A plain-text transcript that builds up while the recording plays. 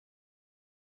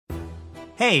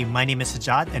Hey, my name is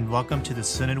Sajad, and welcome to the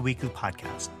Sunan Weekly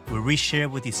Podcast, where we share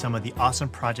with you some of the awesome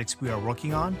projects we are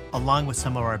working on, along with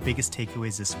some of our biggest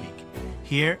takeaways this week.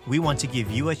 Here, we want to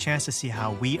give you a chance to see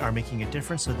how we are making a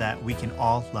difference so that we can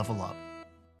all level up.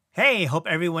 Hey, hope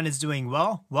everyone is doing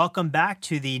well. Welcome back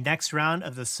to the next round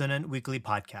of the Sunan Weekly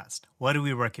Podcast. What are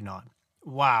we working on?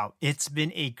 Wow, it's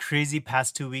been a crazy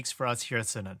past 2 weeks for us here at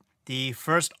Sunan. The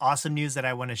first awesome news that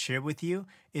I want to share with you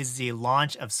is the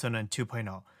launch of Sunan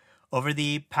 2.0. Over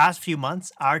the past few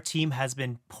months, our team has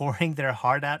been pouring their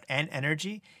heart out and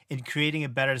energy in creating a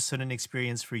better Sunan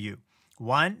experience for you.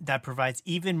 One that provides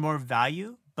even more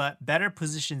value, but better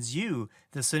positions you,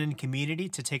 the Sunan community,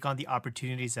 to take on the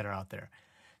opportunities that are out there.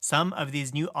 Some of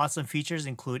these new awesome features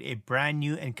include a brand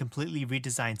new and completely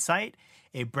redesigned site,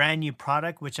 a brand new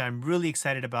product, which I'm really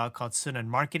excited about, called Sunan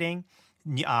Marketing,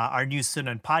 our new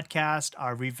Sunan podcast,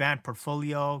 our revamped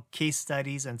portfolio, case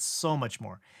studies, and so much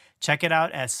more. Check it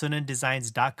out at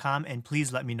sunandesigns.com and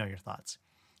please let me know your thoughts.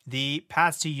 The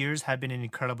past 2 years have been an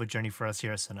incredible journey for us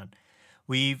here at Sunan.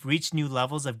 We've reached new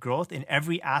levels of growth in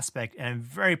every aspect, and I'm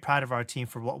very proud of our team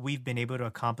for what we've been able to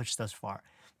accomplish thus far.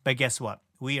 But guess what?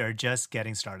 We are just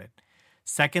getting started.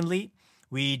 Secondly,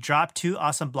 we dropped 2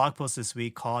 awesome blog posts this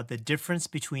week called The Difference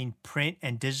Between Print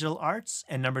and Digital Arts,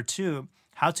 and number 2,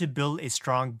 How to Build a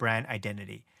Strong Brand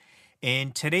Identity.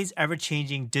 In today's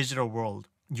ever-changing digital world,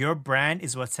 your brand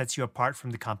is what sets you apart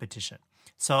from the competition.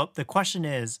 So the question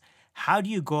is, how do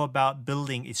you go about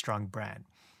building a strong brand?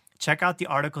 Check out the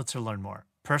article to learn more.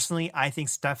 Personally, I think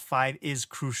step 5 is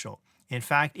crucial. In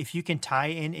fact, if you can tie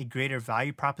in a greater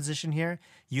value proposition here,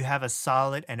 you have a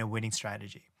solid and a winning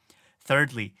strategy.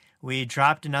 Thirdly, we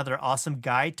dropped another awesome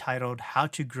guide titled How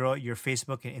to Grow Your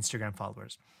Facebook and Instagram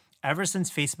Followers. Ever since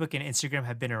Facebook and Instagram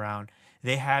have been around,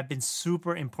 they have been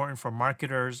super important for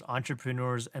marketers,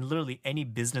 entrepreneurs, and literally any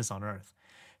business on earth.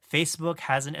 Facebook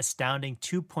has an astounding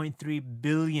 2.3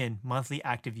 billion monthly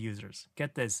active users.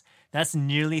 Get this, that's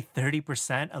nearly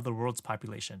 30% of the world's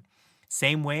population.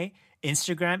 Same way,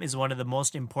 Instagram is one of the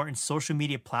most important social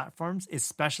media platforms,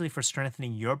 especially for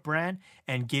strengthening your brand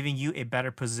and giving you a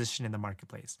better position in the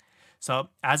marketplace. So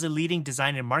as a leading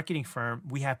design and marketing firm,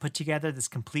 we have put together this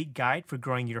complete guide for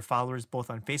growing your followers both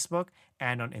on Facebook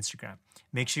and on Instagram.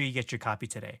 Make sure you get your copy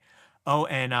today. Oh,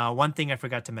 and one thing I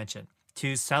forgot to mention.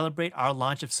 To celebrate our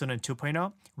launch of Sunan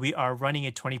 2.0, we are running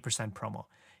a 20% promo.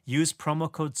 Use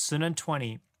promo code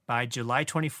SUNAN20 by July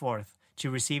 24th to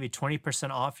receive a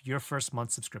 20% off your first month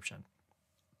subscription.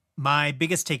 My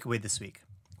biggest takeaway this week: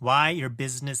 why your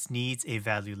business needs a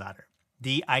value ladder.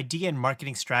 The idea and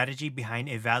marketing strategy behind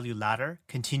a value ladder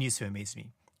continues to amaze me.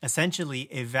 Essentially,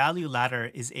 a value ladder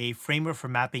is a framework for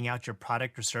mapping out your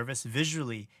product or service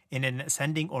visually in an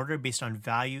ascending order based on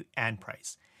value and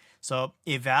price. So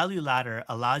a value ladder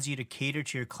allows you to cater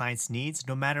to your clients' needs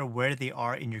no matter where they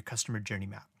are in your customer journey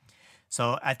map.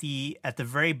 So at the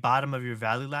very bottom of your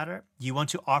value ladder, you want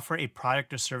to offer a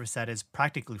product or service that is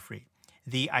practically free.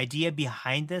 The idea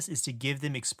behind this is to give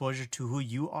them exposure to who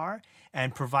you are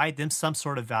and provide them some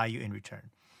sort of value in return.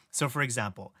 So for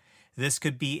example, this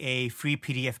could be a free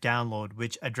PDF download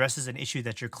which addresses an issue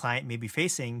that your client may be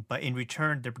facing, but in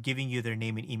return, they're giving you their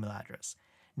name and email address.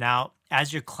 Now,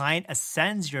 as your client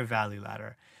ascends your value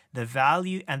ladder, the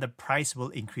value and the price will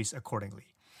increase accordingly.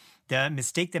 The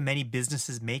mistake that many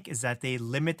businesses make is that they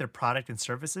limit their product and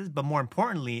services, but more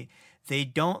importantly, they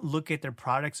don't look at their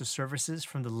products or services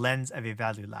from the lens of a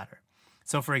value ladder.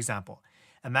 So for example,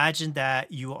 imagine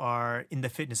that you are in the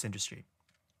fitness industry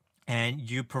and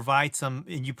you provide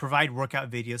workout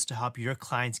videos to help your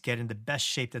clients get in the best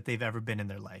shape that they've ever been in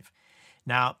their life.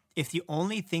 Now, if the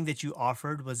only thing that you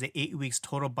offered was an 8 weeks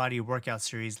total body workout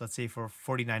series, let's say for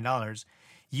 $49,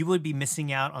 you would be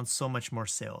missing out on so much more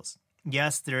sales.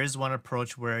 Yes, there is one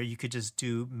approach where you could just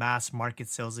do mass market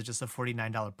sales of just a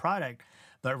 $49 product,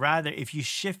 but rather if you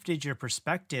shifted your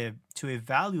perspective to a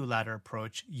value ladder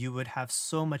approach, you would have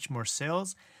so much more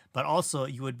sales, but also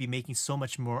you would be making so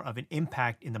much more of an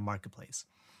impact in the marketplace.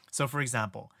 So for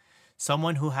example,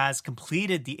 someone who has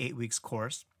completed the 8 weeks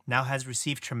course now has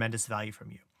received tremendous value from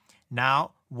you.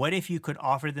 Now, what if you could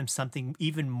offer them something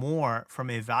even more from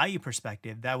a value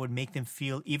perspective that would make them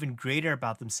feel even greater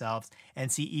about themselves and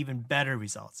see even better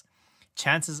results?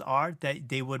 Chances are that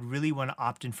they would really want to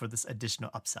opt in for this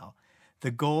additional upsell.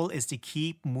 The goal is to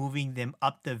keep moving them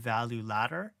up the value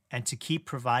ladder and to keep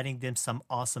providing them some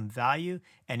awesome value,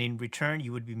 and in return,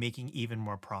 you would be making even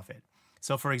more profit.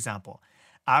 So for example,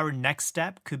 our next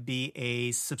step could be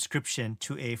a subscription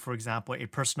to for example, a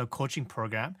personal coaching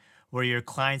program where your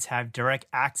clients have direct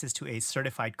access to a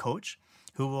certified coach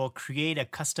who will create a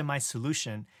customized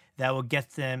solution that will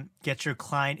get your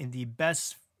client in the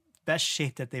best best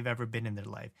shape that they've ever been in their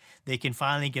life. They can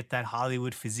finally get that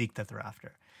Hollywood physique that they're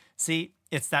after. See,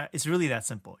 it's really that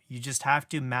simple. You just have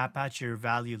to map out your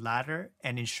value ladder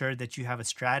and ensure that you have a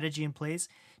strategy in place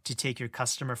to take your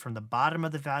customer from the bottom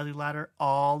of the value ladder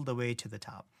all the way to the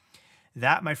top.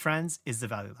 That, my friends, is the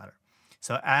value ladder.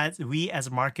 So as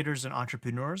marketers and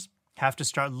entrepreneurs have to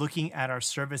start looking at our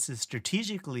services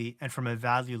strategically and from a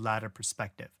value ladder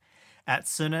perspective. At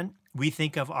Sunan, we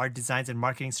think of our designs and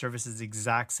marketing services the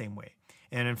exact same way.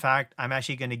 And in fact, I'm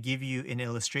actually going to give you an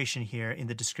illustration here in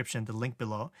the description, the link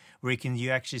below, where you can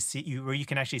actually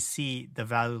see the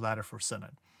value ladder for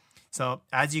Sunan. So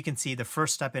as you can see, the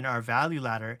first step in our value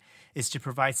ladder is to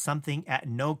provide something at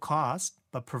no cost,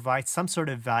 but provide some sort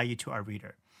of value to our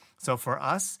reader. So for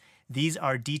us, these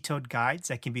are detailed guides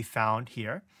that can be found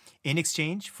here. In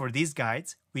exchange for these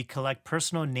guides, we collect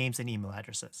personal names and email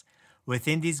addresses.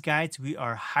 Within these guides, we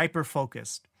are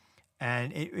hyper-focused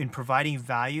and in providing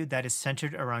value that is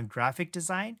centered around graphic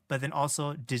design, but then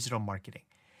also digital marketing.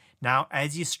 Now,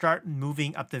 as you start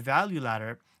moving up the value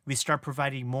ladder, we start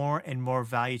providing more and more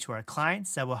value to our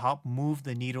clients that will help move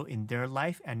the needle in their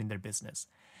life and in their business.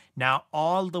 Now,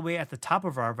 all the way at the top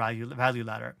of our value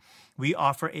ladder, we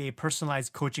offer a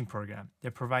personalized coaching program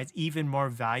that provides even more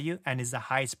value and is the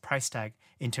highest price tag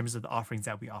in terms of the offerings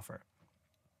that we offer.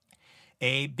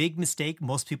 A big mistake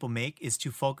most people make is to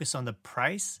focus on the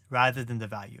price rather than the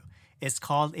value. It's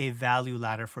called a value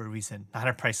ladder for a reason, not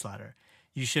a price ladder.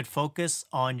 You should focus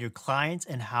on your clients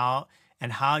and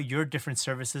how your different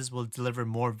services will deliver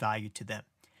more value to them.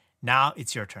 Now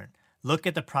it's your turn. Look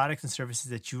at the products and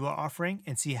services that you are offering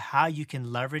and see how you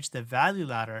can leverage the value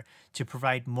ladder to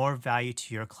provide more value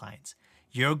to your clients.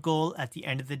 Your goal at the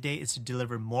end of the day is to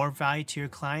deliver more value to your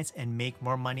clients and make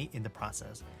more money in the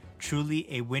process. Truly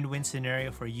a win-win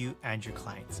scenario for you and your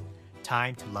clients.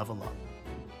 Time to level up.